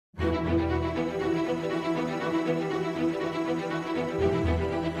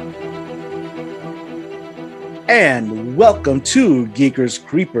And welcome to Geekers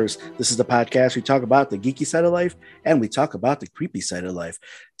Creepers. This is the podcast we talk about the geeky side of life and we talk about the creepy side of life.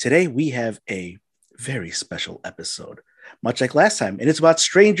 Today we have a very special episode, much like last time, and it's about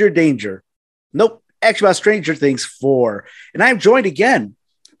Stranger Danger. Nope, actually about Stranger Things 4. And I'm joined again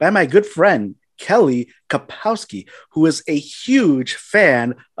by my good friend, Kelly Kapowski, who is a huge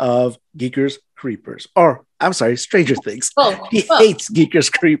fan of Geekers Creepers. Or, I'm sorry, Stranger Things. He hates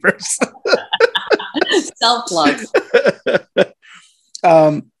Geekers Creepers. Self-plug.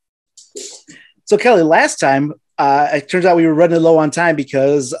 So Kelly, last time it turns out we were running low on time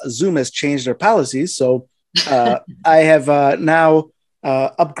because Zoom has changed their policies. So I have now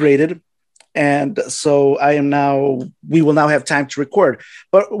upgraded, and so we will now have time to record.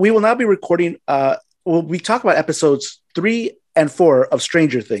 But we will now be recording. We talk about episodes 3 and 4 of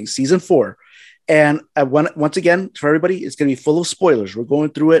Stranger Things, season 4. And once again, for everybody, it's going to be full of spoilers. We're going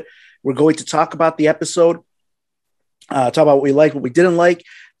through it. We're going to talk about the episode, talk about what we liked, what we didn't like,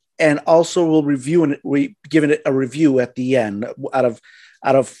 and also we'll review and we giving it a review at the end out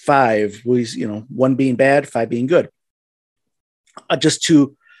of 5. One being bad, 5 being good. Just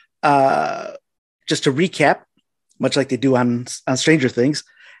to recap, much like they do on Stranger Things,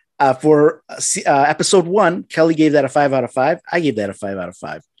 for episode 1, Kelly gave that a 5 out of 5. I gave that a 5 out of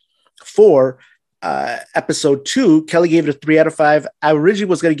 5. For episode 2, Kelly gave it a 3 out of 5. I originally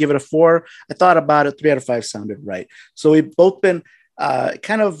was going to give it a 4. I thought about it. 3 out of 5 sounded right. So we've both been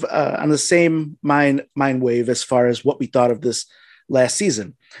kind of on the same mind wave as far as what we thought of this last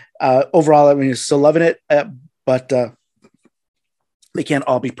season. Overall, I mean, still loving it, but they can't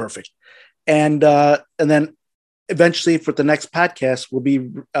all be perfect. And then eventually for the next podcast, we'll be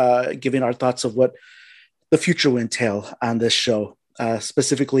giving our thoughts of what the future will entail on this show,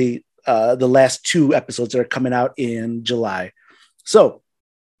 specifically the last 2 episodes that are coming out in July. So,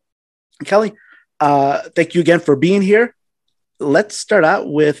 Kelly, thank you again for being here. Let's start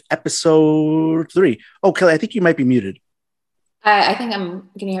out with episode 3. Oh, Kelly, I think you might be muted. I think can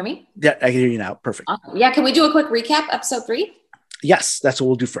you hear me? Yeah, I can hear you now. Perfect. Awesome. Yeah, can we do a quick recap, episode 3? Yes, that's what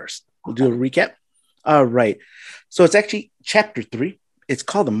we'll do first. We'll do a recap. All right. So it's actually chapter 3. It's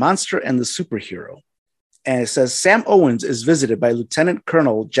called The Monster and the Superhero. And it says, Sam Owens is visited by Lieutenant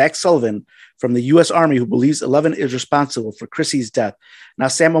Colonel Jack Sullivan from the U.S. Army, who believes Eleven is responsible for Chrissy's death. Now,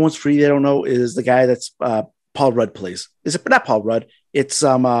 Sam Owens, for you that don't know, is the guy that's Paul Rudd plays. Is it not Paul Rudd? It's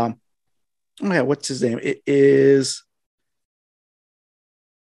what's his name? It is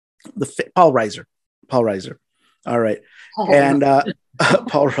Paul Reiser. Paul Reiser. All right. And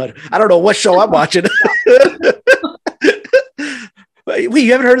Paul Rudd. I don't know what show I'm watching. Wait,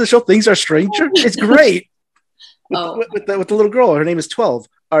 you haven't heard of the show Things Are Stranger? It's great. With the little girl. Her name is 12.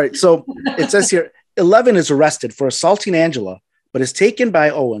 All right. So it says here, 11 is arrested for assaulting Angela, but is taken by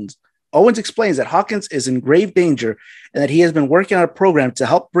Owens. Owens explains that Hawkins is in grave danger and that he has been working on a program to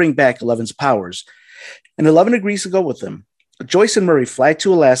help bring back 11's powers. And 11 agrees to go with him. Joyce and Murray fly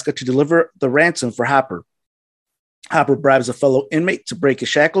to Alaska to deliver the ransom for Hopper. Hopper bribes a fellow inmate to break his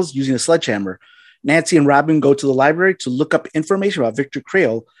shackles using a sledgehammer. Nancy and Robin go to the library to look up information about Victor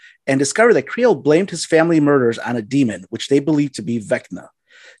Creel and discover that Creel blamed his family murders on a demon, which they believe to be Vecna.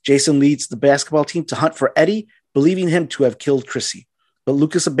 Jason leads the basketball team to hunt for Eddie, believing him to have killed Chrissy, but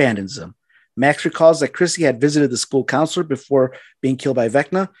Lucas abandons him. Max recalls that Chrissy had visited the school counselor before being killed by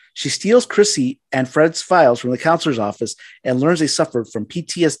Vecna. She steals Chrissy and Fred's files from the counselor's office and learns they suffered from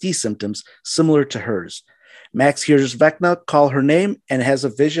PTSD symptoms similar to hers. Max hears Vecna call her name and has a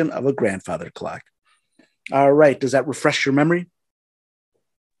vision of a grandfather clock. All right. Does that refresh your memory?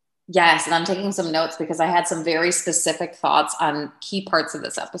 Yes. And I'm taking some notes because I had some very specific thoughts on key parts of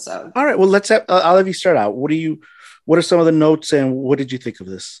this episode. All right. Well, I'll have you start out. What are some of the notes and what did you think of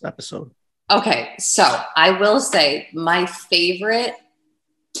this episode? Okay. So I will say my favorite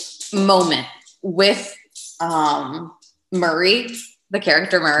moment with Murray, the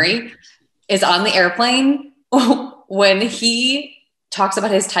character Murray, is on the airplane when he talks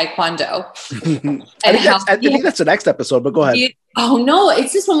about his taekwondo. I think that's the next episode, but go ahead. Oh no,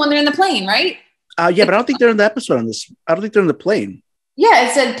 it's this one when they're in the plane, right? Yeah, but I don't think they're in the episode on this. I don't think they're in the plane. Yeah,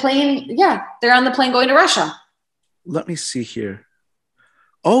 it said plane. Yeah, they're on the plane going to Russia. Let me see here.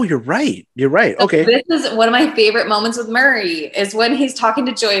 Oh, you're right. You're right. Okay. This is one of my favorite moments with Murray is when he's talking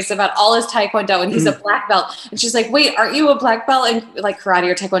to Joyce about all his taekwondo and he's a black belt. And she's like, wait, aren't you a black belt in like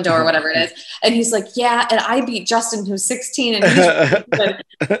karate or taekwondo or whatever it is? And he's like, yeah. And I beat Justin, who's 16.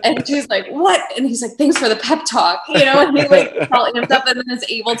 And she's like, what? And he's like, thanks for the pep talk, you know, and he like telling himself and then is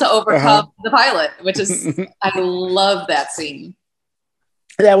able to overcome the pilot, which is, I love that scene.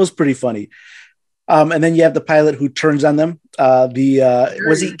 That was pretty funny. And then you have the pilot who turns on them.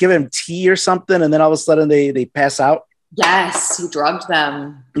 Was he giving them tea or something? And then all of a sudden they pass out. Yes, he drugged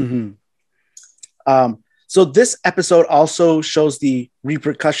them. Mm-hmm. So this episode also shows the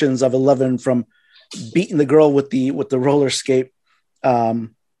repercussions of 11 from beating the girl with the roller skate. So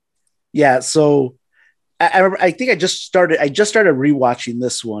I remember, I think I just started rewatching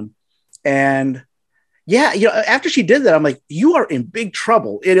this one, and after she did that, I'm like, you are in big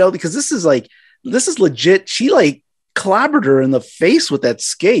trouble, because this is legit. She like clobbered her in the face with that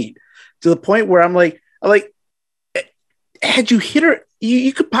skate to the point where I'm like, had you hit her,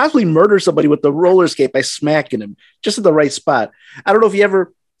 you could possibly murder somebody with the roller skate by smacking him just in the right spot. I don't know if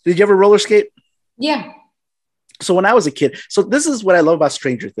did you ever roller skate? Yeah. So when I was a kid, so this is what I love about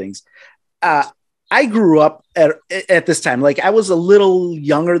Stranger Things. I grew up at this time. Like, I was a little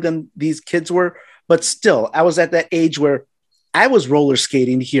younger than these kids were, but still I was at that age where I was roller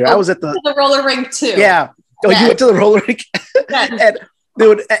skating here. I was at the roller rink too. Yeah. Oh, yes. You went to the roller rink. Yes. And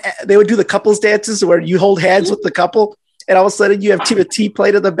they would do the couples dances where you hold hands with the couple. And all of a sudden, you have Timothy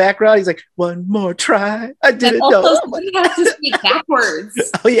played in the background. He's like, "One more try." I didn't know. Somebody has to speak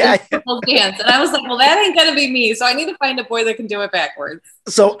backwards. Oh yeah, dance. And I was like, "Well, that ain't gonna be me." So I need to find a boy that can do it backwards.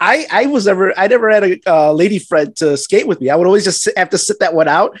 So I never had a lady friend to skate with me. I would always just have to sit that one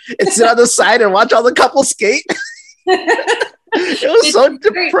out and sit on the side and watch all the couples skate. It was so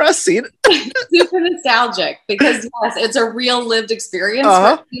depressing. Super nostalgic because yes, it's a real lived experience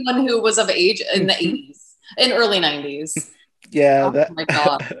for anyone who was of age in the 80s. In early 90s. Yeah. Oh my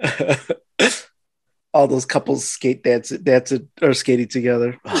God. All those couples dancing or skating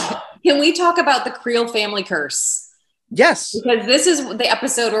together. Can we talk about the Creel family curse? Yes. Because this is the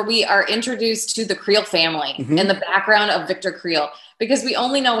episode where we are introduced to the Creel family and the background of Victor Creel. Because we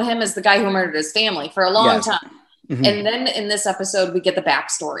only know him as the guy who murdered his family for a long time. Mm-hmm. And then in this episode, we get the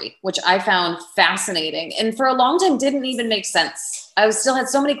backstory, which I found fascinating. And for a long time, didn't even make sense. I still had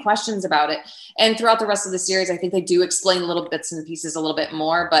so many questions about it. And throughout the rest of the series, I think they do explain little bits and pieces a little bit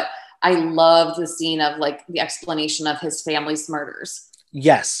more. But I loved the scene of like the explanation of his family's murders.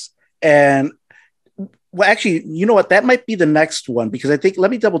 Yes. And well, actually, you know what? That might be the next one because I think,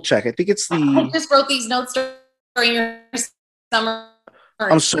 let me double check. I think it's I just wrote these notes during your summer.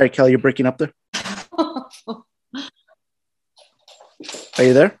 I'm sorry, Kelly, you're breaking up there. Are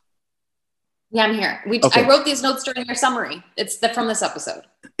you there? Yeah, I'm here. Okay. I wrote these notes during your summary. It's from this episode.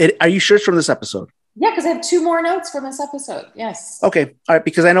 Are you sure it's from this episode? Yeah, because I have 2 more notes from this episode. Yes. Okay. All right.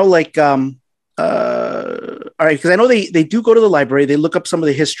 Because I know all right. Because I know they do go to the library. They look up some of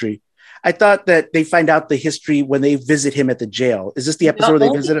the history. I thought that they find out the history when they visit him at the jail. Is this the episode where they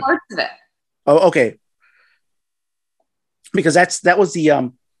visit him? Parts of it. Oh, okay. Because that was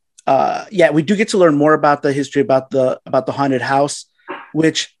the we do get to learn more about the history about the haunted house,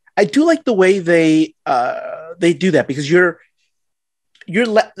 which I do like the way they do that because you're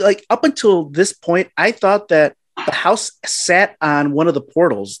like up until this point, I thought that the house sat on one of the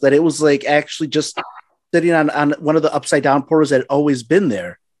portals, that it was like actually just sitting on one of the upside down portals that had always been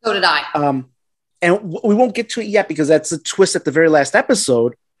there. So did I. And we won't get to it yet because that's a twist at the very last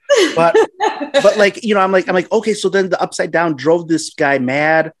episode. But like, I'm like, okay, so then the upside down drove this guy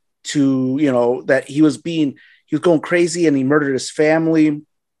mad to, that he was going crazy and he murdered his family,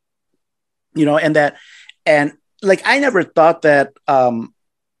 and like, I never thought that,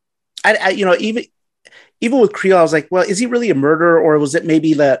 even with Creel, I was like, well, is he really a murderer, or was it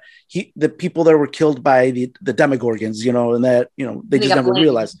maybe that the people that were killed by the Demogorgons, and that, they just never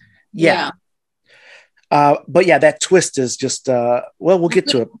realized. Yeah. But yeah, that twist is just, we'll get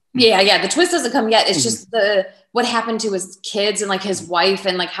to it. Yeah. The twist doesn't come yet. It's just what happened to his kids and like his wife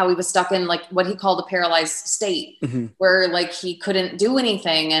and like how he was stuck in like what he called a paralyzed state where like he couldn't do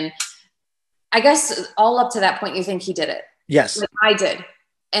anything. And I guess all up to that point, you think he did it. Yes. Like I did,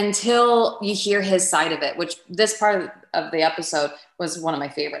 until you hear his side of it, which this part of the episode was one of my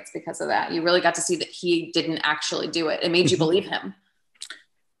favorites because of that. You really got to see that he didn't actually do it. It made you believe him.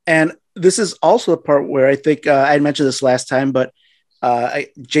 And this is also the part where I think I mentioned this last time, but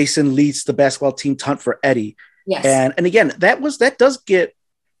Jason leads the basketball team to hunt for Eddie. Yes. And again, that's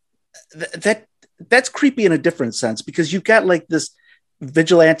creepy in a different sense because you've got like this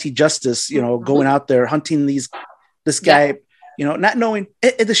vigilante justice, going out there hunting this guy, not knowing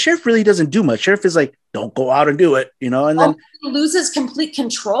the sheriff really doesn't do much. Sheriff is like, don't go out and do it, and then he loses complete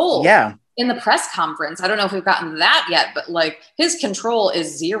control. Yeah. In the press conference. I don't know if we've gotten that yet, but like his control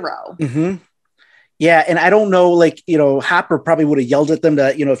is 0. Mm-hmm. Yeah. And I don't know, like, Hopper probably would have yelled at them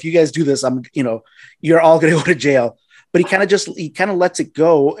that, if you guys do this, you're all going to go to jail, but he kind of lets it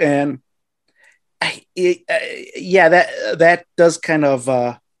go. And that does kind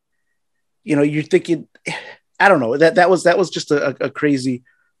of, you're thinking, I don't know, that was just a crazy.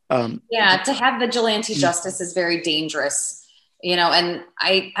 To have vigilante justice is very dangerous, and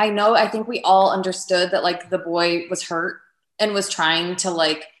I think we all understood that like the boy was hurt and was trying to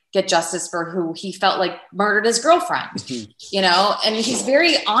like get justice for who he felt like murdered his girlfriend, and he's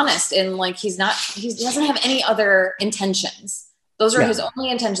very honest and like he doesn't have any other intentions. Those are his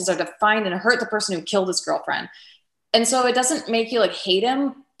only intentions, are to find and hurt the person who killed his girlfriend. And so it doesn't make you like hate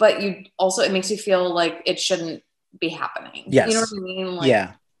him, but it makes you feel like it shouldn't be happening. Yes. You know what I mean? Like,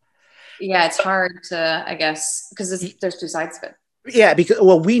 yeah, it's hard to, I guess, because there's two sides of it. Yeah, because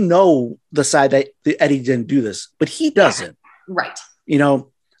we know the side that Eddie didn't do this, but he doesn't. Right.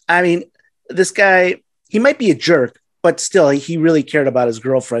 I mean, this guy, he might be a jerk, but still, he really cared about his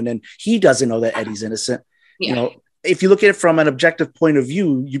girlfriend, and he doesn't know that Eddie's innocent. Yeah. If you look at it from an objective point of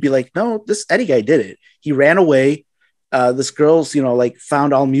view, you'd be like, no, this Eddie guy did it. He ran away. This girl's, like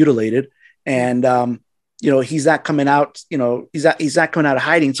found all mutilated, and he's not coming out. He's not coming out of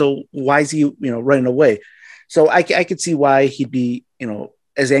hiding. So why is he, running away? So I could see why he'd be,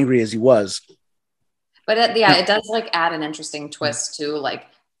 as angry as he was. But it does like add an interesting twist to like,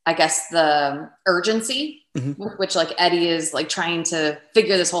 I guess the urgency with which like Eddie is like trying to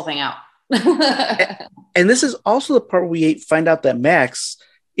figure this whole thing out. And this is also the part where we find out that Max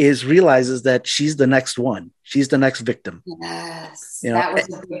realizes that she's the next one. She's the next victim. Yes. That was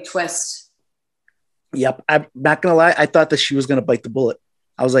a big twist. Yep. I'm not going to lie. I thought that she was going to bite the bullet.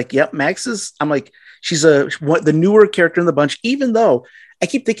 I was like, yep, she's the newer character in the bunch, even though I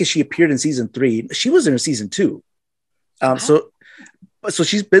keep thinking she appeared in season 3. She was in season 2. So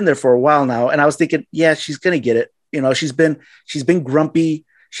she's been there for a while now. And I was thinking, yeah, she's going to get it. She's been grumpy.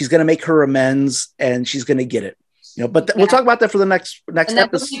 She's going to make her amends and she's going to get it. But we'll talk about that for the next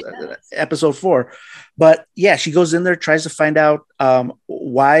episode 4. But yeah, she goes in there, tries to find out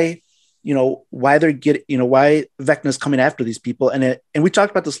why they're getting, why Vecna's coming after these people. And we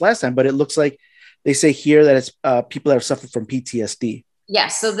talked about this last time, but it looks like they say here that it's people that have suffered from PTSD.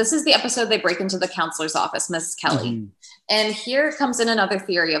 Yes. So this is the episode they break into the counselor's office, Mrs. Kelly. And here comes in another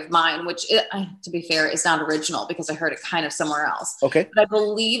theory of mine, which, to be fair, is not original because I heard it kind of somewhere else. Okay. But I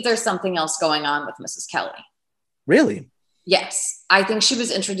believe there's something else going on with Mrs. Kelly. Really? Yes. I think she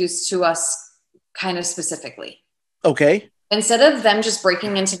was introduced to us kind of specifically. Okay. Instead of them just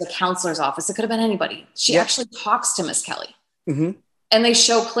breaking into the counselor's office, it could have been anybody. She actually talks to Miss Kelly. And they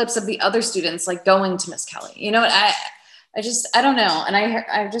show clips of the other students like going to Miss Kelly. I don't know. And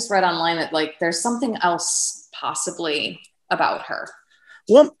I just read online that like there's something else possibly about her.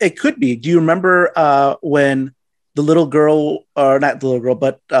 Well, it could be. Do you remember when the little girl, or not the little girl,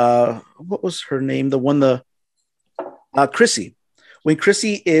 but what was her name? Chrissy. When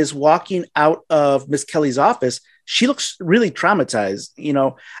Chrissy is walking out of Miss Kelly's office, she looks really traumatized.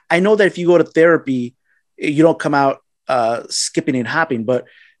 I know that if you go to therapy, you don't come out skipping and hopping, but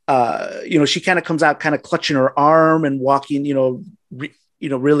she kind of comes out kind of clutching her arm and walking,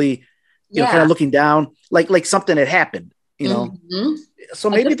 really, kind of looking down like something had happened, So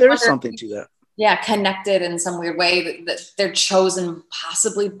maybe there's something to that. Yeah, connected in some weird way that they're chosen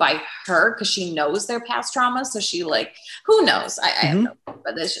possibly by her because she knows their past trauma. So she who knows? I have no clue,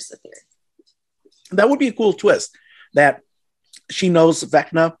 but it's just a theory. That would be a cool twist that she knows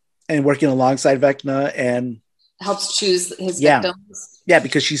Vecna and working alongside Vecna and helps choose his victims. Yeah,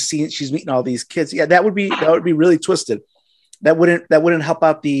 because she's meeting all these kids. Yeah, that would be really twisted. That wouldn't help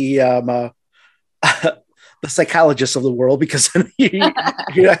out the the psychologists of the world because you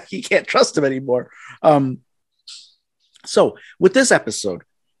can't trust them anymore. So with this episode,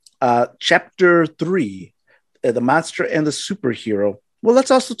 chapter 3, the monster and the superhero. Well, let's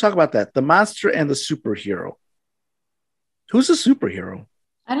also talk about that. The monster and the superhero. Who's the superhero?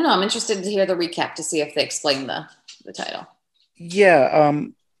 I don't know. I'm interested to hear the recap to see if they explain the title. Yeah.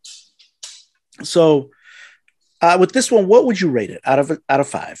 So with this one, what would you rate it out of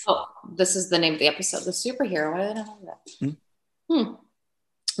 5? Oh, this is the name of the episode, the superhero. Why did I know that?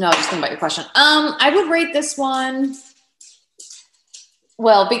 No, just think about your question. I would rate this one.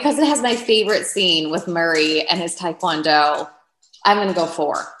 Well, because it has my favorite scene with Murray and his Taekwondo, I'm going to go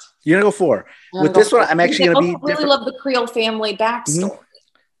 4. You're going to go 4. With this one, I'm actually going to be different. I really love the Creel family backstory.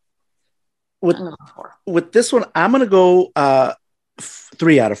 With this one, I'm going to go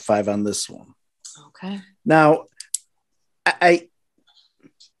 3 out of 5 on this one. Okay. Now,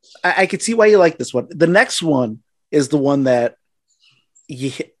 I could see why you like this one. The next one is the one that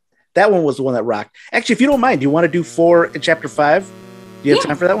that one was the one that rocked. Actually, if you don't mind, do you want to do 4 in chapter 5? Do you have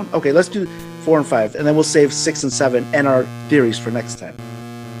time for that one? Okay, let's do 4 and 5, and then we'll save 6 and 7 and our theories for next time.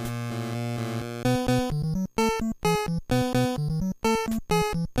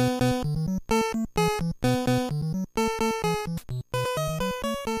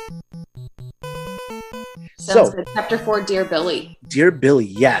 Sounds good. Chapter 4, Dear Billy. Dear Billy,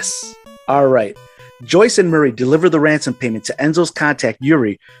 yes. All right. Joyce and Murray deliver the ransom payment to Enzo's contact,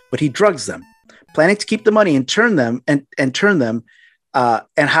 Yuri, but he drugs them. Planning to keep the money and turn them and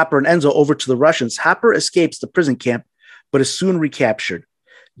Hopper and Enzo over to the Russians, Hopper escapes the prison camp, but is soon recaptured.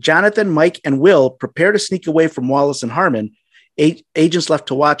 Jonathan, Mike, and Will prepare to sneak away from Wallace and Harmon. Agents left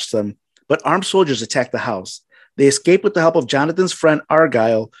to watch them, but armed soldiers attack the house. They escape with the help of Jonathan's friend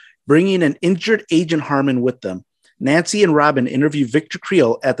Argyle, bringing an injured Agent Harmon with them. Nancy and Robin interview Victor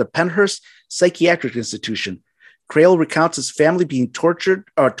Creel at the Penhurst Psychiatric Institution. Creel recounts his family being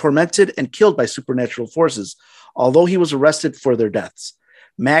tormented and killed by supernatural forces, although he was arrested for their deaths.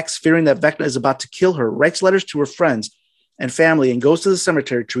 Max, fearing that Vecna is about to kill her, writes letters to her friends and family and goes to the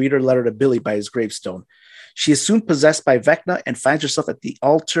cemetery to read her letter to Billy by his gravestone. She is soon possessed by Vecna and finds herself at the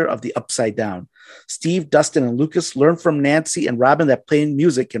altar of the Upside Down. Steve, Dustin, and Lucas learn from Nancy and Robin that playing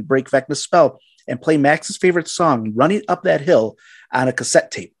music can break Vecna's spell and play Max's favorite song, Running Up That Hill, on a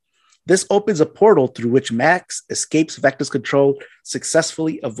cassette tape. This opens a portal through which Max escapes Vecna's control,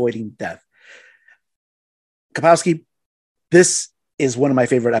 successfully avoiding death. Kapowski, this is one of my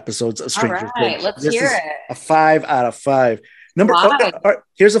favorite episodes of Stranger Things. Let's hear it. A 5 out of 5.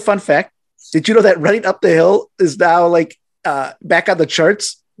 Here's a fun fact. Did you know that Running Up the Hill is now back on the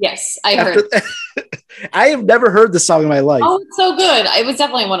charts? Yes, I heard. I have never heard this song in my life. Oh, it's so good. It was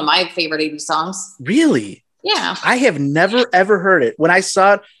definitely one of my favorite 80s songs. Really? Yeah. I have never, ever heard it. When I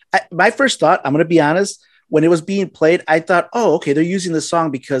saw it, my first thought, I'm going to be honest, when it was being played, I thought, oh, okay, they're using the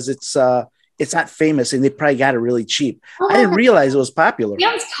song because it's not famous and they probably got it really cheap. I didn't realize it was popular. We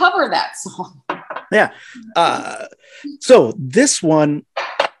always cover that song. Yeah. So this one,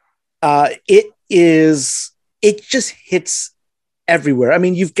 it just hits everywhere. I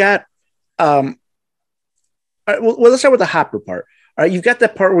mean, you've got, let's start with the Hopper part. All right. You've got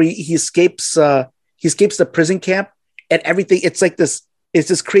that part where he escapes the prison camp and everything. It's like this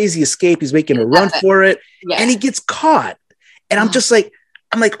crazy escape. He's making a run for it and he gets caught. And I'm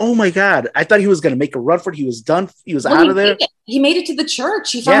like, oh my God. I thought he was going to make a run for it. He was done. He was out of there. He made it to the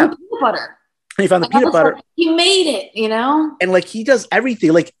church. He found the peanut butter. He found the peanut butter. He made it, And he does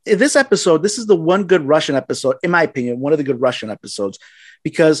everything. Like in this episode, this is the one good Russian episode, in my opinion, one of the good Russian episodes,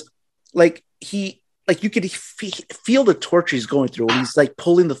 because you could feel the torture he's going through when he's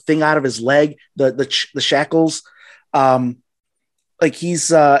pulling the thing out of his leg, the shackles. He's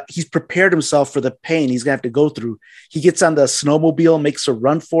prepared himself for the pain he's gonna have to go through. He gets on the snowmobile, makes a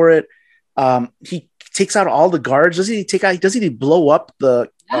run for it. He takes out all the guards. Doesn't he blow up the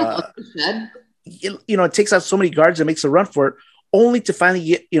it takes out so many guards and makes a run for it, only to finally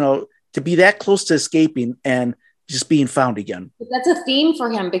get, to be that close to escaping and just being found again. But that's a theme for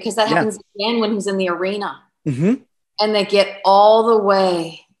him because that happens again when he's in the arena. Mm-hmm. And they get all the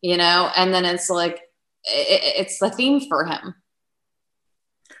way, and then it's it's the theme for him.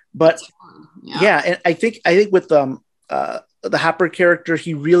 But and I think with the Hopper character,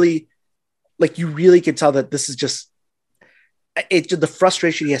 he really, you really can tell that this is just the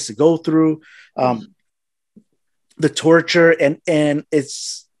frustration he has to go through, the torture, and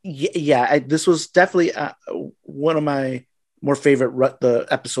it's this was definitely one of my more favorite the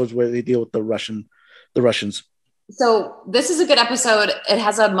episodes where they deal with the Russians. So this is a good episode. It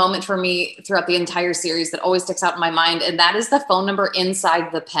has a moment for me throughout the entire series that always sticks out in my mind. And that is the phone number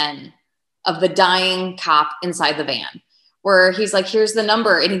inside the pen of the dying cop inside the van, where he's like, here's the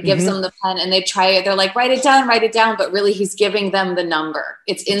number. And he gives them the pen and they try it. They're like, write it down. But really he's giving them the number.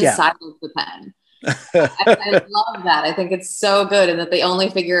 It's inside of the pen. I love that. I think it's so good. And that they only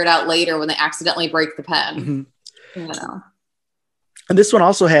figure it out later when they accidentally break the pen. Mm-hmm. And this one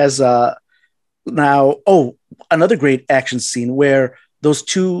also has, another great action scene where those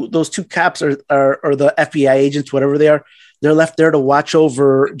two cops are the FBI agents, whatever they are. They're left there to watch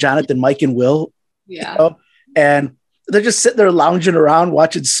over Jonathan, Mike, and Will. Yeah. And they're just sitting there lounging around,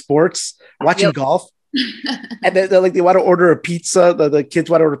 watching sports, watching golf. And they want to order a pizza. The kids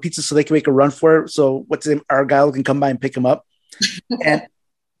want to order pizza so they can make a run for it. So what's his name? Argyle can come by and pick them up. and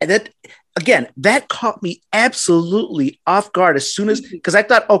that, again, that caught me absolutely off guard as soon as, because I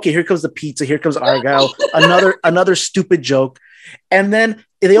thought, okay, here comes the pizza, here comes Argyle, another stupid joke. And then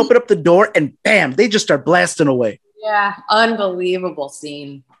they open up the door and bam, they just start blasting away. Yeah, unbelievable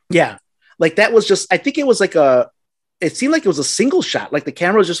scene. Yeah, that was just, I think it was it seemed like it was a single shot, the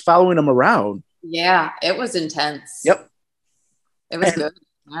camera was just following them around. Yeah, it was intense. Yep. It was good.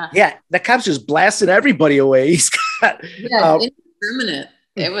 Yeah, that cop's just blasting everybody away. He's got indiscriminate.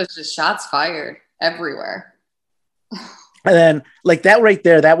 It was just shots fired everywhere. And then that right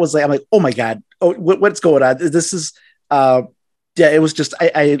there, that was I'm like, oh my God, what's going on? This is, it was just,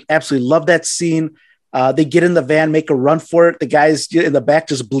 I absolutely love that scene. They get in the van, make a run for it. The guy's in the back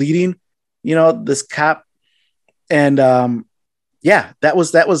just bleeding, this cop. And that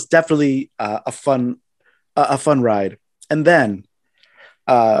was definitely a fun ride. And then,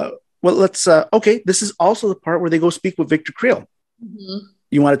 this is also the part where they go speak with Victor Creel. Mm-hmm.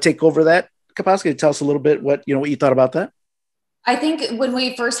 You want to take over that, Kapowski? Tell us a little bit what you thought about that. I think when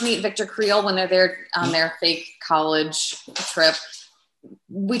we first meet Victor Creel, when they're there on their fake college trip,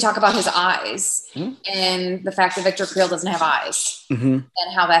 we talk about his eyes and the fact that Victor Creel doesn't have eyes and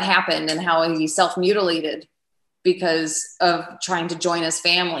how that happened and how he self-mutilated because of trying to join his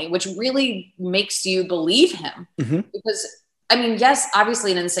family, which really makes you believe him. Because, I mean, yes,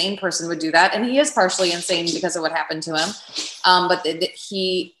 obviously an insane person would do that. And he is partially insane because of what happened to him. But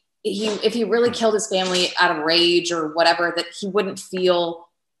if he really killed his family out of rage or whatever, that he wouldn't feel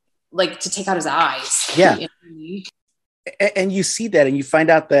like to take out his eyes. Yeah. And you see that and you find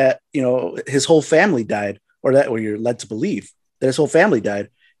out that, his whole family died, or you're led to believe that his whole family died.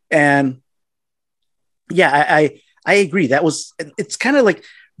 And yeah, I agree. It's kind of like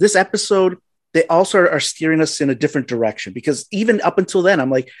this episode, they also are steering us in a different direction, because even up until then, I'm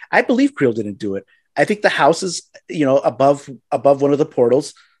like, I believe Creel didn't do it. I think the house is, above one of the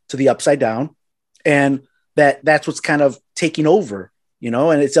portals to the Upside Down, and that's what's kind of taking over,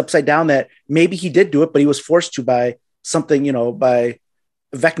 and it's upside down, that maybe he did do it, but he was forced to by something, by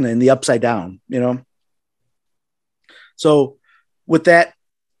Vecna in the Upside Down, So with that,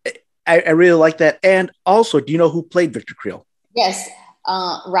 I really like that. And also, do you know who played Victor Creel? Yes.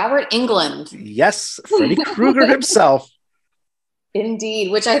 Robert Englund. Yes. Freddy Krueger himself.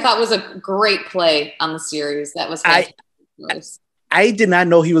 Indeed. Which I thought was a great play on the series. That was I did not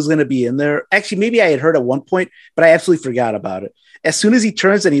know he was going to be in there. Actually, maybe I had heard at one point, but I absolutely forgot about it. As soon as he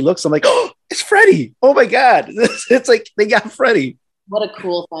turns and he looks, I'm like, oh, it's Freddy. Oh my God. It's like they got Freddy. What a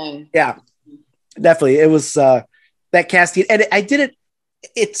cool thing. Yeah, definitely. It was that casting. And I did it.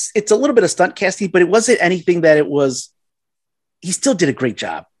 It's a little bit of stunt casting, but it wasn't anything that it was. He still did a great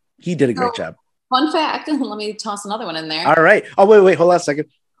job. He did a great job. Fun fact. Let me toss another one in there. All right. Oh, wait. Hold on a second.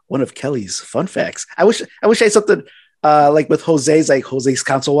 One of Kelly's fun facts. I wish I had something like with Jose's, like Jose's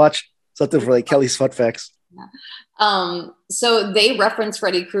Council Watch, something for like Kelly's fun facts. Yeah. So they reference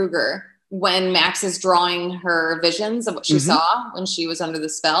Freddy Krueger when Max is drawing her visions of what she saw when she was under the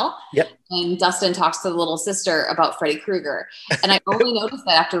spell. Yep. And Dustin talks to the little sister about Freddy Krueger. And I only noticed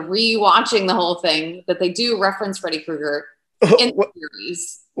that after rewatching the whole thing, that they do reference Freddy Krueger in the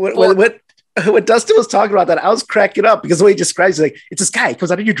series. When Dustin was talking about that, I was cracking up because the way he describes it, like, it's this guy, he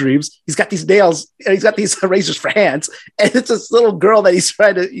comes out of your dreams. He's got these nails and he's got these razors for hands. And it's this little girl that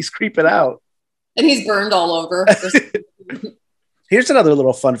he's creeping out. And he's burned all over. Here's another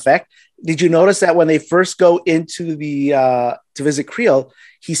little fun fact. Did you notice that when they first go into the to visit Creel,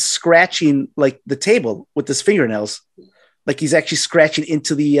 he's scratching like the table with his fingernails, like he's actually scratching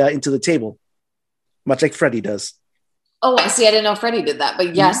into the table, much like Freddy does. Oh, see, I didn't know Freddy did that,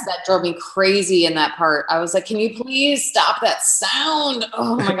 but yes, that drove me crazy in that part. I was like, can you please stop that sound?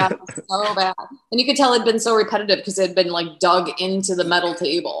 Oh my God, it was so bad. And you could tell it'd been so repetitive because it had been like dug into the metal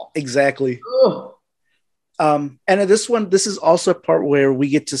table. Exactly. And in this is also a part where we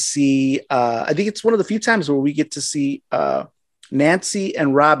get to see, I think it's one of the few times where we get to see Nancy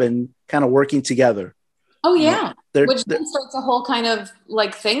and Robin kind of working together. Oh yeah. Which then starts a whole kind of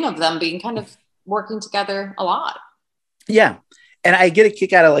like thing of them being kind of working together a lot. Yeah. And I get a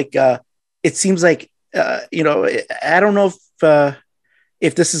kick out of like, it seems like, I don't know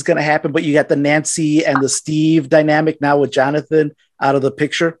if this is going to happen, but you got the Nancy and the Steve dynamic now with Jonathan out of the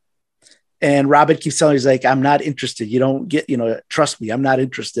picture. And Robin keeps telling he's like, I'm not interested. You don't get, trust me, I'm not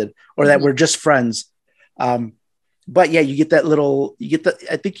interested, or that we're just friends. But yeah,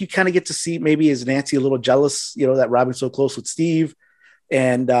 I think you kind of get to see maybe is Nancy a little jealous, that Robin's so close with Steve.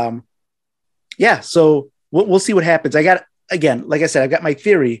 And so we'll see what happens. Like I said, I've got my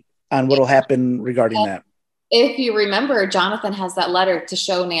theory on what'll happen regarding that. If you remember, Jonathan has that letter to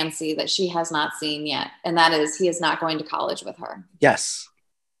show Nancy that she has not seen yet. And that is, he is not going to college with her. Yes.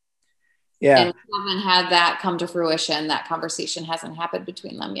 Yeah. And we haven't had that come to fruition. That conversation hasn't happened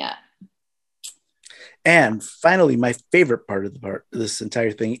between them yet. And finally, my favorite part of this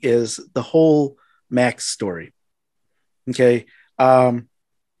entire thing is the whole Max story. Okay.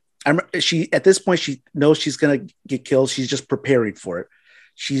 She at this point, she knows she's going to get killed. She's just preparing for it.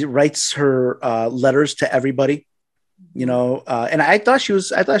 She writes her letters to everybody, and I thought she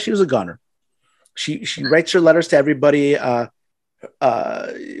was a gunner. She writes her letters to everybody,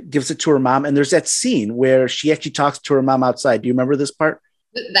 gives it to her mom. And there's that scene where she actually talks to her mom outside. Do you remember this part?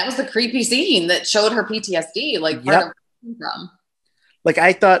 That was the creepy scene that showed her PTSD, like part of from. Like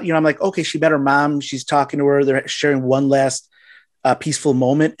I thought, I'm like, okay, she met her mom. She's talking to her. They're sharing one last peaceful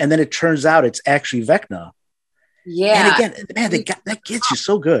moment. And then it turns out it's actually Vecna. Yeah. And again, man, that gets you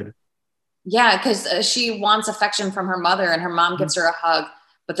so good. Yeah, because she wants affection from her mother and her mom gives her a hug.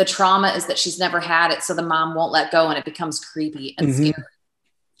 But the trauma is that she's never had it. So the mom won't let go and it becomes creepy and scary.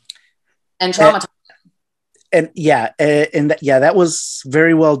 And traumatizing. That was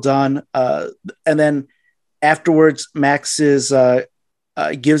very well done. And then afterwards, Max gives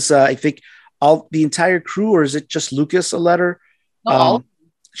I think the entire crew, or is it just Lucas, a letter? No,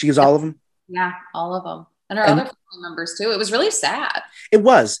 she gives all of them. Yeah, all of them, and her other family members too. It was really sad. It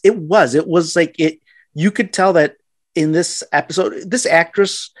was like it. You could tell that in this episode, this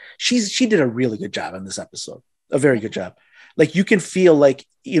actress, she did a really good job in this episode, a very good job. Like you can feel like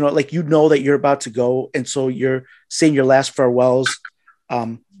that you're about to go, and so you're saying your last farewells.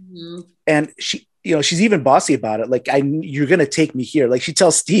 And she's even bossy about it. Like you're gonna take me here. Like she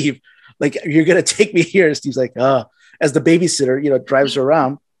tells Steve, like you're gonna take me here. And Steve's like, as the babysitter, drives her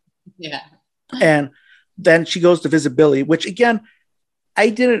around. Yeah. And then she goes to visit Billy, which again, I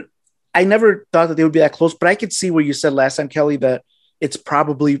never thought that they would be that close, but I could see where you said last time, Kelly, that it's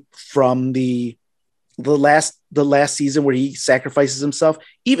probably from the last season where he sacrifices himself,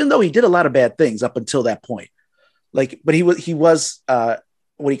 even though he did a lot of bad things up until that point. Like, but he was what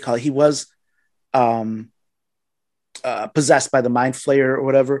do you call it? He was possessed by the mind flayer or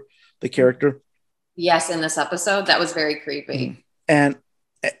whatever, the character. Yes, in this episode, that was very creepy. And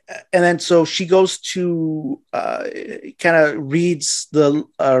then so she goes to kind of reads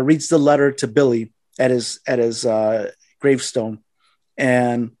the letter to Billy at his gravestone,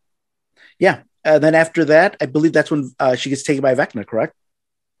 and then after that, I believe that's when she gets taken by Vecna, correct?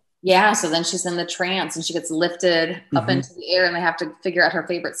 Yeah, so then she's in the trance and she gets lifted up into the air, and they have to figure out her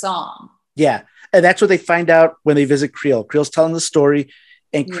favorite song. Yeah, and that's what they find out when they visit Creel. Creel's telling the story,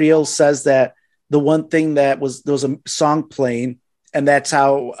 and Creel says that the one thing there was a song playing, and that's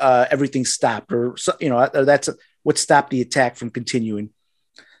how everything stopped, or that's what stopped the attack from continuing.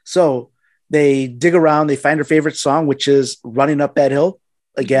 So they dig around, they find her favorite song, which is "Running Up That Hill."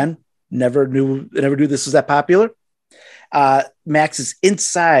 Again, never knew this was that popular. Max is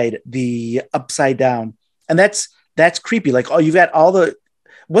inside the Upside Down, and that's creepy. Like, you've got all the.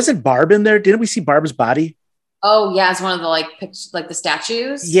 Wasn't Barb in there? Didn't we see Barb's body? Oh yeah, it's one of the the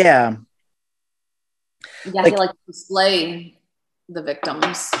statues. Yeah. Yeah, they display the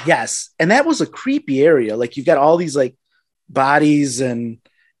victims. Yes, and that was a creepy area. Like you've got all these like bodies, and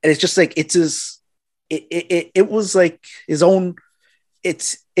it's just like it was like his own.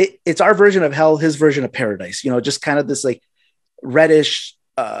 It's our version of hell, his version of paradise. Just kind of this like reddish,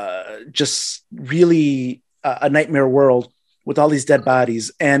 just really a nightmare world with all these dead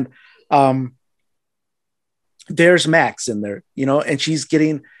bodies. And there's Max in there, and she's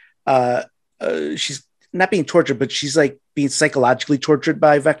getting she's not being tortured, but she's like being psychologically tortured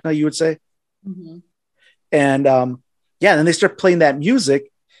by Vecna, you would say. And then they start playing that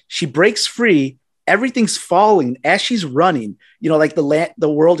music. She breaks free. Everything's falling as she's running, like the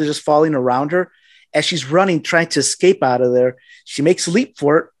world is just falling around her as she's running, trying to escape out of there. She makes a leap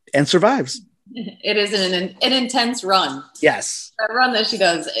for it and survives. It is an intense run. Yes. That run that she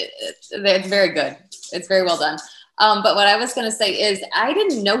does, it's very good. It's very well done. But what I was going to say is I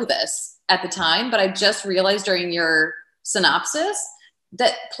didn't know this at the time, but I just realized during your synopsis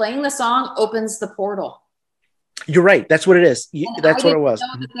that playing the song opens the portal. You're right. That's what it is. That's what it was.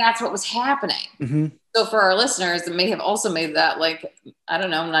 That's what was happening. So for our listeners that may have also made that, I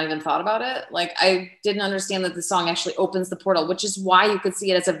don't know, not even thought about it. Like I didn't understand that the song actually opens the portal, which is why you could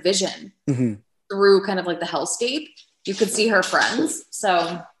see it as a vision through kind of like the hellscape. You could see her friends.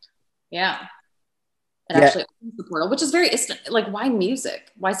 So yeah, it actually opens the portal, which is why music?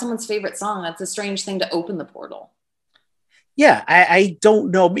 Why someone's favorite song? That's a strange thing to open the portal. Yeah, I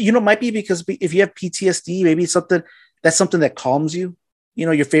don't know. But, it might be because if you have PTSD, maybe something that calms you.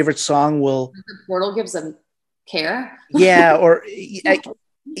 Your favorite song will. The portal gives them care. Yeah, or I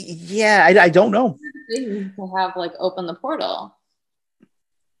don't know. To have open the portal.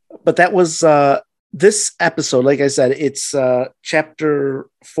 But that was this episode. Like I said, it's chapter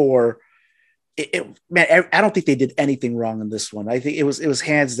 4. Man, I don't think they did anything wrong in this one. I think it was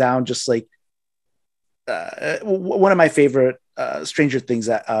hands down just like. One of my favorite Stranger Things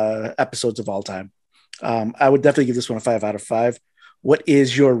episodes of all time. I would definitely give this one a 5 out of 5. What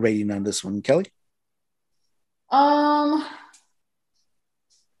is your rating on this one, Kelly? I'm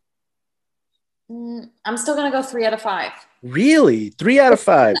still gonna go 3 out of 5. Really? 3 out of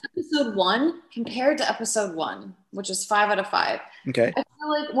 5. Episode 1 compared to episode 1, which is 5 out of 5. Okay. I feel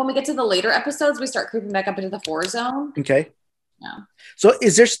like when we get to the later episodes, we start creeping back up into the 4 zone. Okay. Yeah. So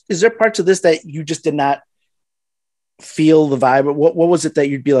is there parts of this that you just did not feel the vibe? What was it that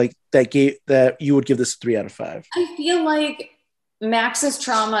you'd be like that you would give this 3 out of 5? I feel like Max's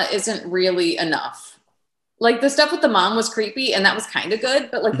trauma isn't really enough. Like the stuff with the mom was creepy and that was kind of good,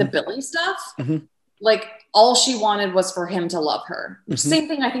 but like the Billy stuff, like all she wanted was for him to love her. Same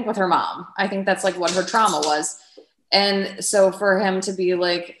thing I think with her mom. I think that's like what her trauma was. And so for him to be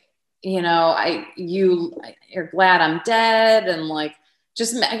like, you know, you're glad I'm dead, and like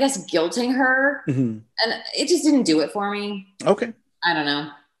just I guess guilting her, and it just didn't do it for me. Okay. I don't know.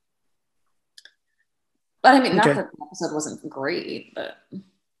 But I mean, not that the episode wasn't great, but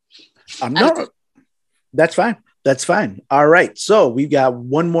no, that's fine. That's fine. All right. So we've got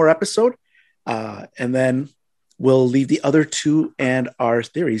one more episode, and then we'll leave the other 2 and our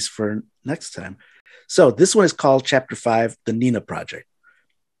theories for next time. So this one is called Chapter 5, The Nina Project.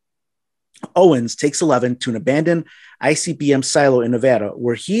 Owens takes 11 to an abandoned ICBM silo in Nevada,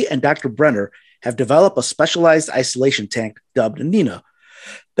 where he and Dr. Brenner have developed a specialized isolation tank dubbed Nina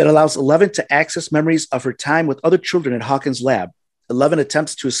that allows 11 to access memories of her time with other children at Hawkins' lab. 11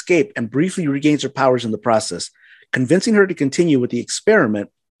 attempts to escape and briefly regains her powers in the process, convincing her to continue with the experiment.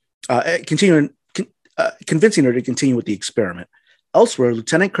 Convincing her to continue with the experiment. Elsewhere,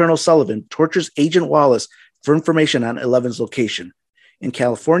 Lieutenant Colonel Sullivan tortures Agent Wallace for information on 11's location. In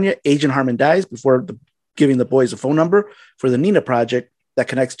California, Agent Harmon dies before giving the boys a phone number for the Nina Project that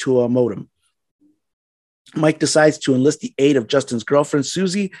connects to a modem. Mike decides to enlist the aid of Justin's girlfriend,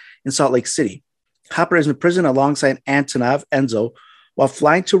 Susie, in Salt Lake City. Hopper is in prison alongside Antonov, Enzo. While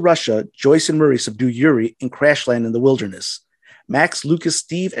flying to Russia, Joyce and Murray subdue Yuri and crash land in the wilderness. Max, Lucas,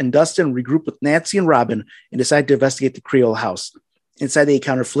 Steve, and Dustin regroup with Nancy and Robin and decide to investigate the Creole house. Inside, they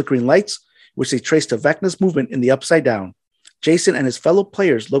encounter flickering lights, which they trace to Vecna's movement in the Upside Down. Jason and his fellow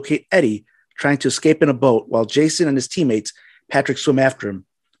players locate Eddie trying to escape in a boat, while Jason and his teammates, Patrick, swim after him.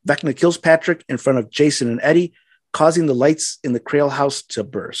 Vecna kills Patrick in front of Jason and Eddie, causing the lights in the Creole house to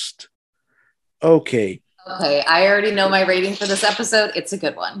burst. Okay, I already know my rating for this episode. It's a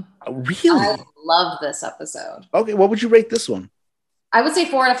good one. Really? I love this episode. Okay, what would you rate this one? I would say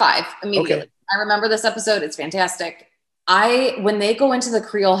 4 out of 5 immediately. Okay. I remember this episode. It's fantastic. When they go into the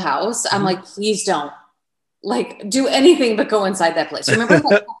Creole house, I'm like, please don't like do anything but go inside that place. Remember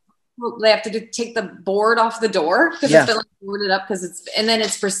that they have to take the board off the door because it's been like boarded up and then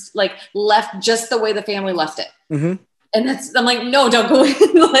it's for like left just the way the family left it. And I'm like, no, don't go in.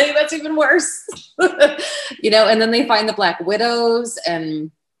 Like that's even worse. You know, and then they find the Black Widows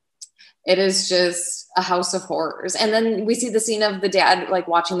and it is just a house of horrors. And then we see the scene of the dad like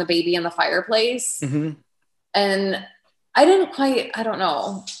watching the baby in the fireplace. And I don't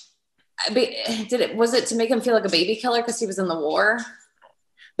know. Was it to make him feel like a baby killer because he was in the war?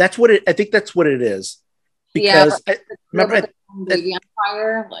 I think that's what it is. Because remember baby on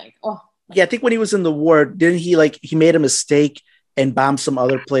fire, like yeah, I think when he was in the war, didn't he made a mistake and bombed some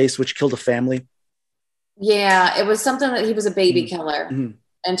other place which killed a family? Yeah, it was something that he was a baby killer,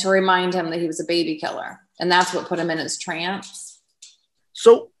 and to remind him that he was a baby killer, and that's what put him in his trance.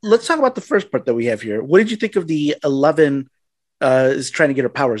 So let's talk about the first part that we have here. What did you think of the 11 is trying to get her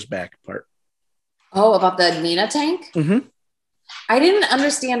powers back part? Oh, about the Nina tank? I didn't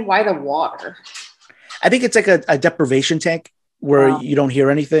understand why the water. I think it's like a deprivation tank where you don't hear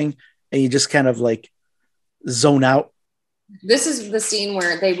anything and you just kind of like zone out. This is the scene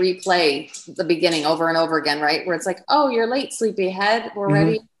where they replay the beginning over and over again, right? Where it's like, oh, you're late, sleepyhead. We're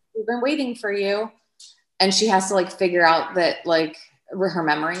ready. We've been waiting for you. And she has to like figure out that like her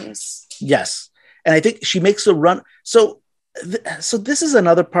memories. Yes. And I think she makes a run. So this is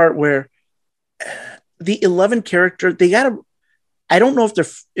another part where the 11 character, I don't know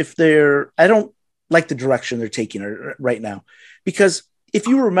if they're, I don't like the direction they're taking her right now, because if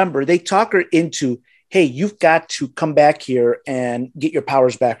you remember, they talk her into, hey, you've got to come back here and get your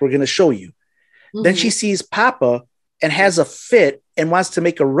powers back. We're going to show you. Then she sees Papa and has a fit and wants to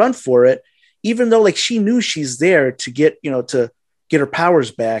make a run for it, even though like she knew she's there to get her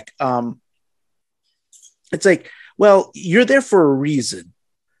powers back. It's like, well, you're there for a reason,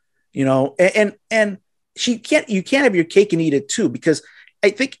 and you can't have your cake and eat it too, because I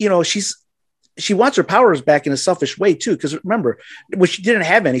think, she wants her powers back in a selfish way too. Because remember, when she didn't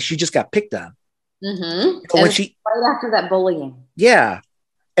have any, she just got picked on. When right after that bullying. Yeah.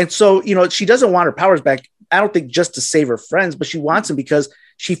 And so, she doesn't want her powers back. I don't think just to save her friends, but she wants them because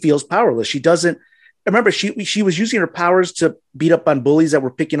she feels powerless. She doesn't remember she was using her powers to beat up on bullies that were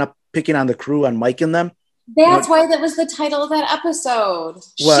picking on the crew, on Mike and them. That's why that was the title of that episode.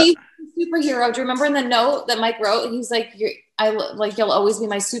 What? She's a superhero. Do you remember in the note that Mike wrote? He's like, you'll always be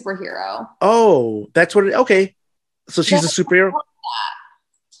my superhero. Oh, that's what okay. So she's a superhero.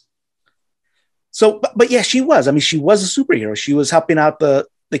 So, but yeah, she was. I mean, she was a superhero. She was helping out the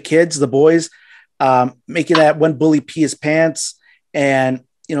kids, the boys, making that one bully pee his pants, and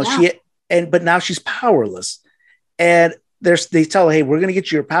but now she's powerless, and they tell her, hey, we're going to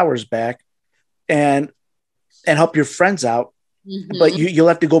get you your powers back, and help your friends out, but you'll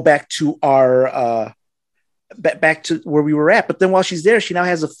have to go back to our back to where we were at. But then while she's there, she now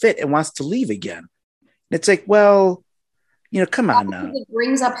has a fit and wants to leave again. It's like, well, come on now. It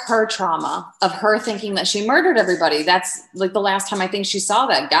brings up her trauma of her thinking that she murdered everybody. That's like the last time I think she saw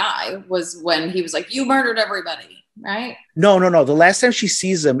that guy was when he was like, you murdered everybody, right? No. The last time she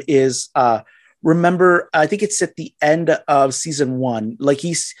sees him is, remember, I think it's at the end of season 1. Like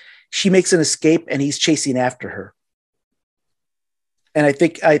she makes an escape and he's chasing after her. And I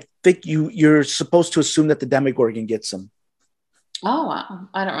think you're supposed to assume that the Demogorgon gets him. Oh, wow.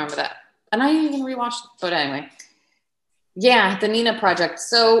 I don't remember that. And I even rewatched, but anyway. Yeah, the Nina Project.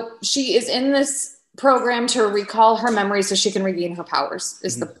 So she is in this program to recall her memories so she can regain her powers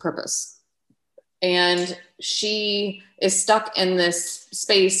is the purpose. And she is stuck in this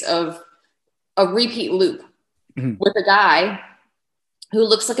space of a repeat loop with a guy who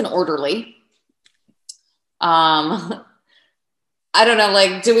looks like an orderly. I don't know,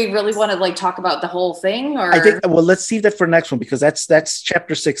 like, do we really want to like talk about the whole thing? Or I think, well, let's see that for next one, because that's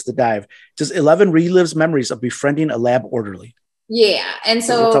chapter 6, the dive. Does 11 relives memories of befriending a lab orderly? Yeah. And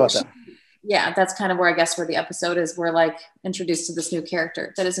so we'll talk about that. Yeah, that's kind of where I guess where the episode is. We're like introduced to this new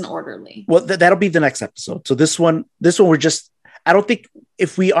character that is an orderly. Well, that'll be the next episode. So this one we're just, I don't think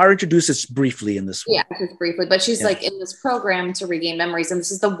if we are introduced, it's briefly in this one. Yeah, just briefly, but she's like in this program to regain memories. And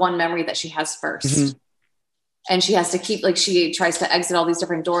this is the one memory that she has first. And she has to keep, like, she tries to exit all these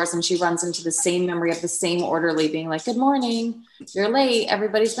different doors and she runs into the same memory of the same orderly being like, good morning, you're late.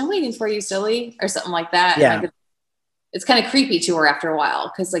 Everybody's been waiting for you, silly, or something like that. Yeah. And like, it's kind of creepy to her after a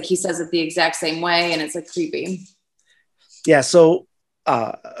while. Cause like he says it the exact same way and it's like creepy. Yeah. So,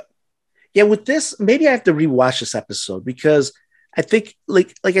 with this, maybe I have to rewatch this episode because I think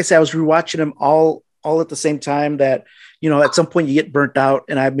like I said, I was rewatching them all at the same time that, at some point you get burnt out,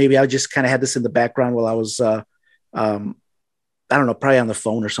 and I just kind of had this in the background while I was, I don't know, probably on the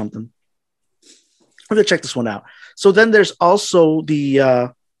phone or something. I'm going to check this one out. So then there's also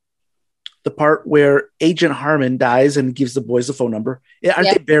the part where Agent Harmon dies and gives the boys the phone number. Aren't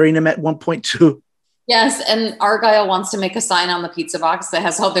they burying him at one point too? Yes, and Argyle wants to make a sign on the pizza box that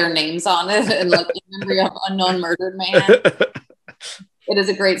has all their names on it and like in memory of unknown murdered man. It is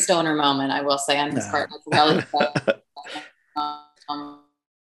a great stoner moment, I will say, on his part.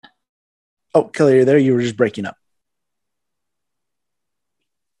 Oh, Kelly, you're there? You were just breaking up.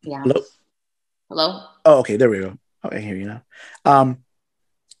 Yeah. Hello? Oh, okay. There we go. Oh, I hear you now.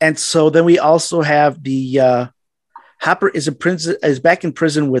 And so then we also have the Hopper is back in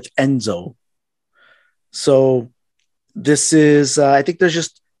prison with Enzo. So this is, I think there's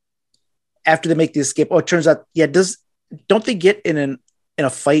just, after they make the escape, it turns out, don't they get in a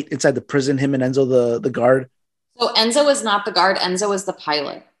fight inside the prison, him and Enzo, the guard? So Enzo is not the guard. Enzo is the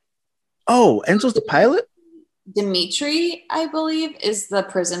pilot. Oh, Enzo's the pilot? Dimitri, I believe, is the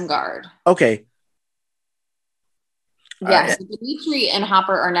prison guard. Okay. Yes, so Dimitri and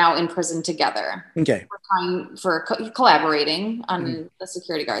Hopper are now in prison together. Okay. For collaborating on the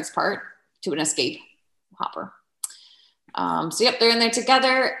security guard's part to an escape Hopper. They're in there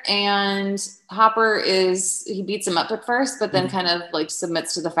together, and Hopper he beats him up at first, but then kind of like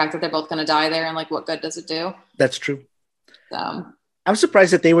submits to the fact that they're both going to die there, and like, what good does it do? That's true. So I'm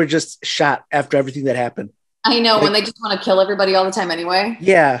surprised that they were just shot after everything that happened. I know, when they just want to kill everybody all the time anyway.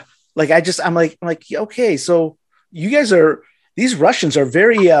 Yeah, I'm like, okay, so you guys these Russians are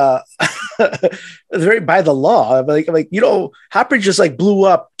very very by the law. I'm like, Hopper just like blew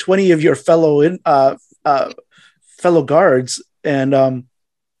up 20 of your fellow guards, and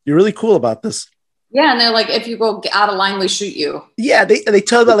you're really cool about this. Yeah, and they're like, if you go out of line, we shoot you. Yeah, they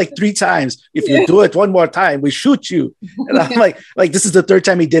tell that like 3 times. If you do it one more time, we shoot you. And I'm like this is the 3rd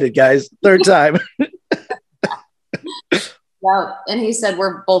time he did it, guys. 3rd time. Yeah, and he said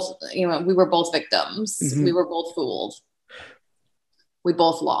we're both, we were both victims. Mm-hmm. We were both fooled. We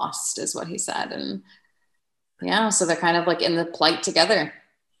both lost, is what he said. And so they're kind of like in the plight together.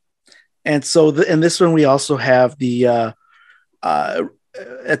 And so in this one, we also have the,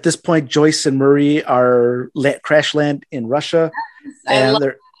 at this point, Joyce and Murray are crash land in Russia. Yes,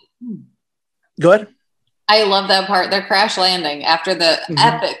 Go ahead. I love that part. They're crash landing after the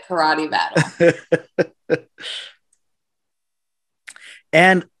epic karate battle.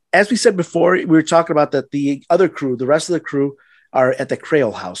 And as we said before, we were talking about that the rest of the crew are at the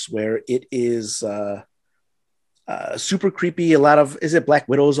Crail house, where it is super creepy. A lot of Black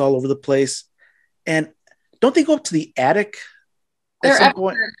Widows all over the place, and don't they go up to the attic at some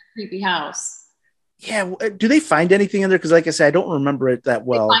point? In a creepy house. Yeah, do they find anything in there? Because, like I said, I don't remember it that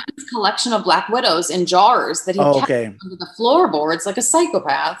well. They find this collection of Black Widows in jars that he kept under the floorboards like a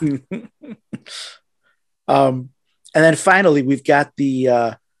psychopath. And then finally, we've got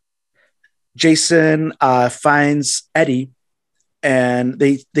the Jason finds Eddie, and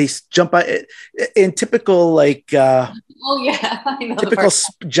they jump out in typical typical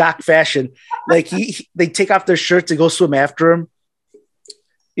jock fashion. Like they take off their shirts and go swim after him.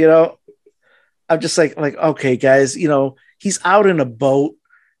 You know. I'm just like, okay, guys, he's out in a boat.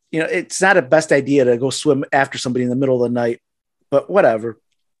 It's not a best idea to go swim after somebody in the middle of the night, but whatever.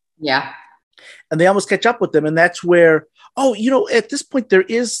 Yeah. And they almost catch up with them. And that's where, at this point there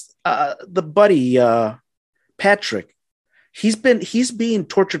is the buddy, Patrick. He's being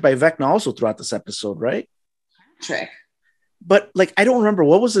tortured by Vecna also throughout this episode, right? Patrick. But I don't remember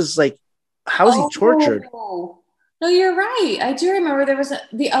what was his, how was he tortured? No, you're right. I do remember there was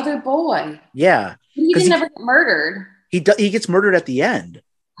the other boy. Yeah. He never get murdered. He gets murdered at the end.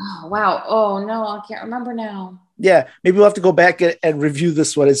 Oh, wow. Oh, no, I can't remember now. Yeah. Maybe we'll have to go back and review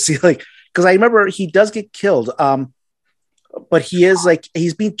this one and see, because I remember he does get killed. But he is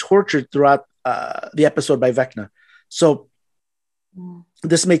he's being tortured throughout the episode by Vecna. So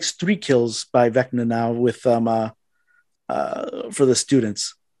this makes 3 kills by Vecna now with for the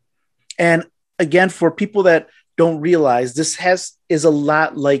students. And again, for people that don't realize, this is a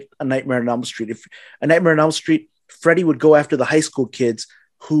lot like A Nightmare on Elm Street. If A Nightmare on Elm Street, Freddy would go after the high school kids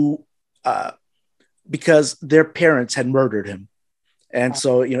who, because their parents had murdered him, and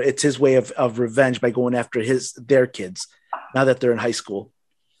so it's his way of revenge by going after their kids now that they're in high school.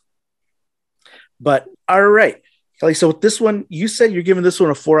 But all right, Kelly. So with this one, you said you're giving this one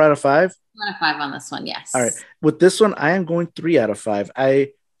a 4 out of 5. 4 out of 5 on this one, yes. All right. With this one, I am going 3 out of 5.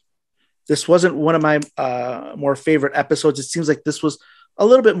 This wasn't one of my more favorite episodes. It seems like this was a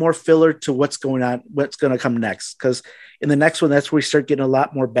little bit more filler to what's going to come next. Because in the next one, that's where we start getting a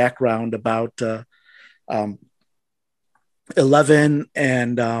lot more background about 11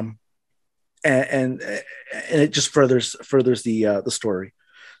 and it just furthers the story.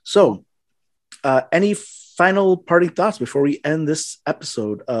 So, any final parting thoughts before we end this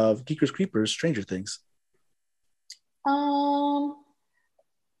episode of Geekers Creepers Stranger Things?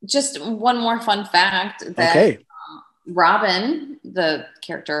 Just one more fun fact that Robin, the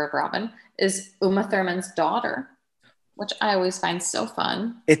character of Robin, is Uma Thurman's daughter, which I always find so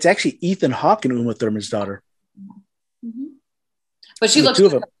fun. It's actually Ethan Hawke and Uma Thurman's daughter. Mm-hmm. But she looks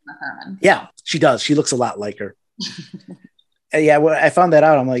like Uma Thurman. Yeah, she does. She looks a lot like her. Yeah, when I found that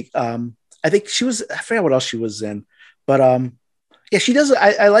out, I'm like, I think she was, I forgot what else she was in, but yeah, she does.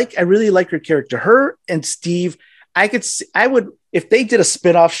 I really like her character. Her and Steve, I would, if they did a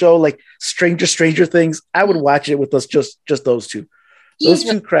spin-off show like Stranger Things, I would watch it with us, just those two. Those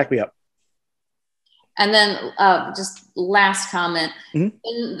two crack me up. And then just last comment, in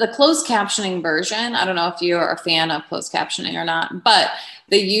the closed captioning version, I don't know if you're a fan of closed captioning or not, but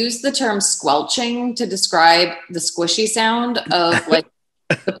they use the term squelching to describe the squishy sound of like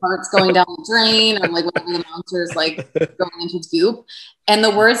the parts going down the drain or like whenever the monster is like going into its goop. And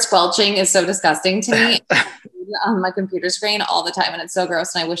the word squelching is so disgusting to me on my computer screen all the time, and it's so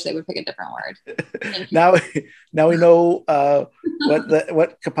gross, and I wish they would pick a different word. Now we know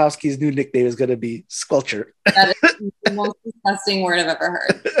what Kapowski's new nickname is going to be, Squelcher. That is the most disgusting word I've ever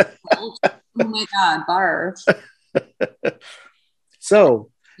heard. Oh my god, barf. So,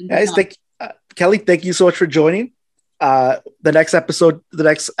 guys, Kelly, thank you so much for joining. The next episode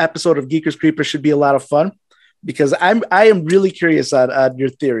of Geekers Creepers should be a lot of fun, because I am really curious on your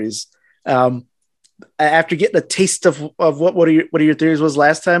theories. After getting a taste of what your theories was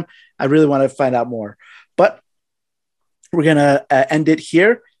last time, I really want to find out more. But we're gonna end it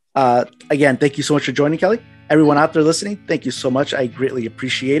here. Again, thank you so much for joining, Kelly. Everyone out there listening, thank you so much. I greatly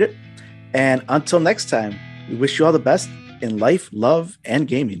appreciate it. And until next time, we wish you all the best in life, love, and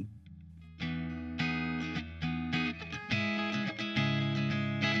gaming.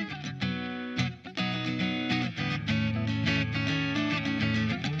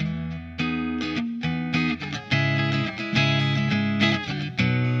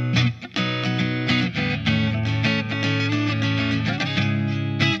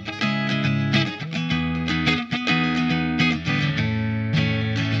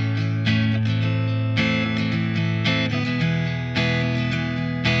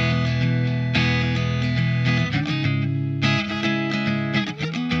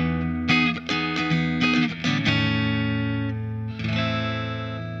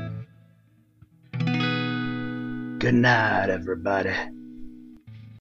 Good night, everybody.